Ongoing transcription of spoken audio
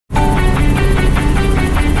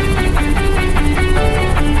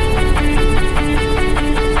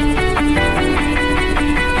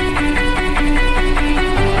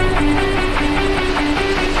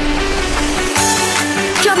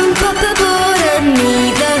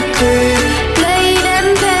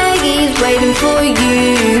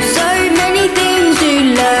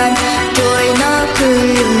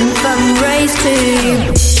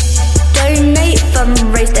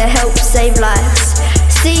save lives.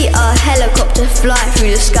 See our helicopter fly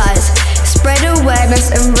through the skies. Spread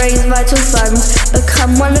awareness and raise vital funds.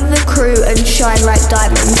 Become one of the crew and shine like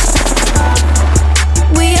diamonds.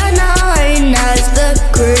 We are known as the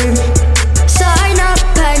crew. Sign up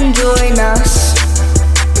and join us.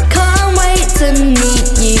 Can't wait to meet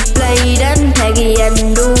you, Blade and Peggy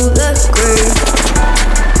and all the crew.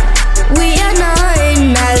 We are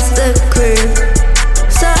known as the crew.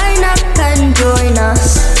 Sign up and join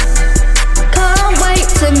us. Can't wait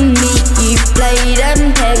to meet you, Blade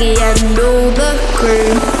and Peggy and all the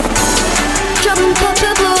crew. Jump up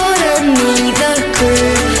aboard and meet the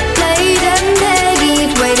crew. Blade and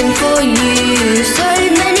Peggy's waiting for you. So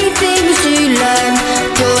many things to learn.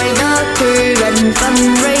 Join our crew and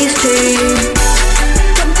fundraise too.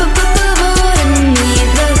 Jump up aboard and meet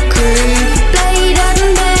the crew. Blade and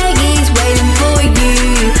Peggy's waiting for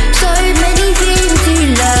you. So many things to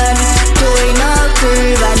learn. Join our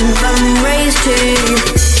crew and fundraise too.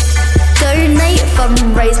 Donate,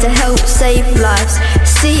 fundraise to help save lives.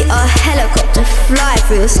 See our helicopter fly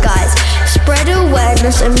through the skies. Spread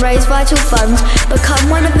awareness and raise vital funds. Become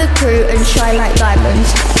one of the crew and shine like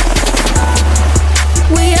diamonds.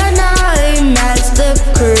 We are known as the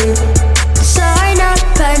crew. Sign up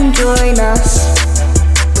and join us.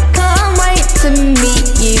 Can't wait to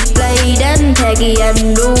meet you, Blade and Peggy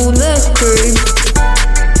and all the crew.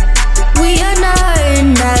 We are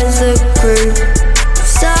known as the crew.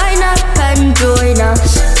 Sign up and join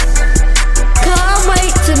us. Can't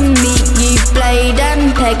wait to meet you, Blade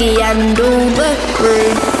and Peggy and all the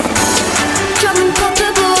crew. Jump up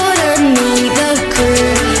aboard and meet the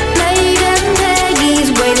crew. Blade and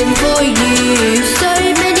Peggy's waiting for you. So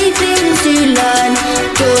many things to learn.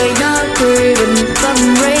 Join our crew and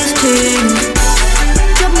fundraise too.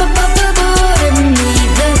 Jump up aboard and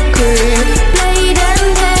meet the crew. Blade and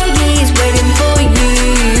Peggy's waiting for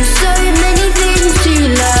you. So many things to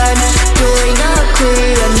learn. Join our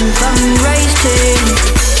crew and fundraise too.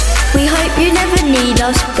 We hope you never need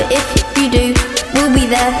us, but if you do, we'll be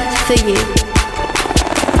there for you.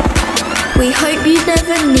 We hope you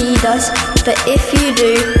never need us, but if you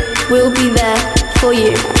do, we'll be there for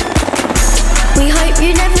you. We hope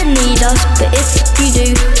you never need us, but if you do,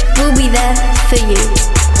 we'll be there for you.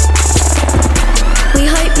 We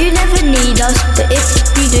hope you never need us, but if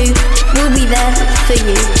you do, we'll be there for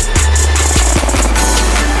you.